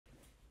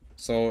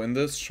So in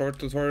this short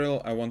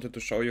tutorial, I wanted to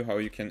show you how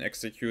you can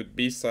execute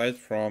B-side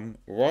from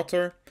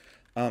water.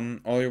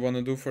 All you want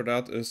to do for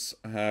that is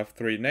have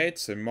 3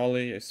 nades, a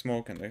molly, a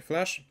smoke, and a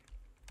flash.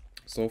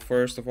 So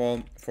first of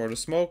all, for the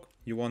smoke,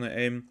 you want to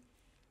aim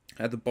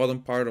at the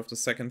bottom part of the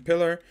second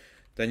pillar.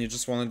 Then you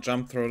just want to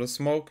jump through the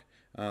smoke,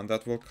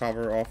 that will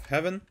cover off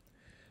heaven.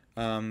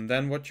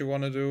 Then what you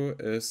want to do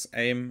is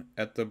aim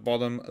at the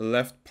bottom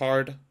left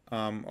part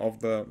of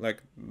the,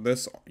 like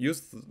this,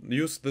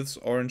 use this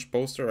orange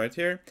poster right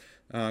here,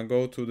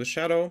 go to the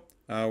shadow,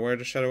 where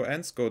the shadow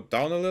ends, go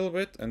down a little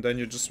bit, and then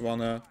you just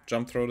want to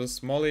jump through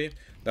this molly.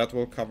 That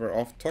will cover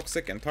off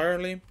toxic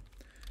entirely.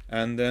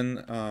 And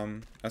then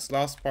as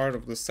last part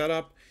of the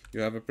setup,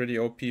 you have a pretty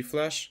OP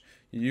flash.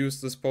 You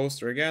use this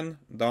poster again,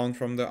 down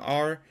from the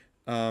R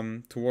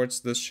towards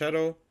this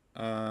shadow,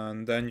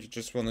 and then you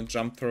just want to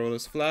jump through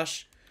this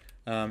flash.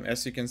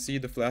 As you can see,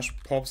 the flash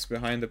pops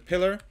behind the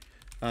pillar,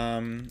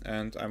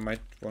 and I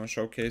might want to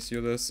showcase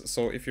you this.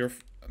 So if your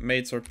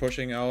mates are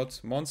pushing out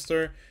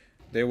monster,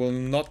 they will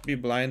not be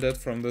blinded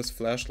from this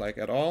flash like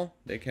at all.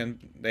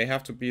 They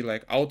have to be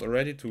like out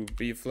already to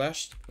be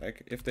flashed.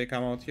 Like if they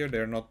come out here,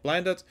 they're not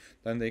blinded,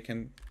 then they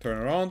can turn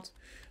around.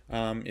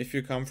 If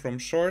you come from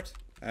short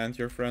and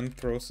your friend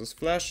throws this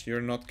flash,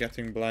 you're not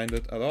getting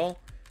blinded at all.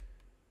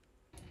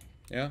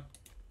 Yeah.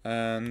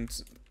 And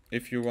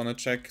if you want to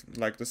check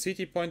like the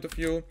CT point of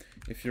view,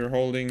 if you're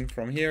holding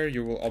from here,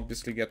 you will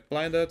obviously get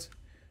blinded.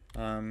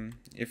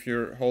 If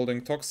you're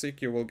holding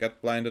toxic, you will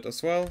get blinded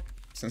as well,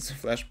 since the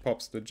flash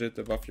pops legit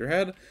above your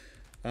head.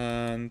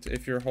 And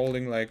if you're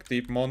holding like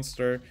deep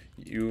monster,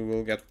 you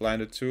will get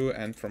blinded too,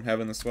 and from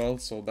heaven as well.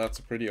 So that's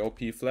a pretty OP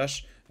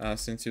flash,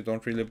 since you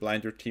don't really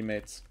blind your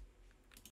teammates.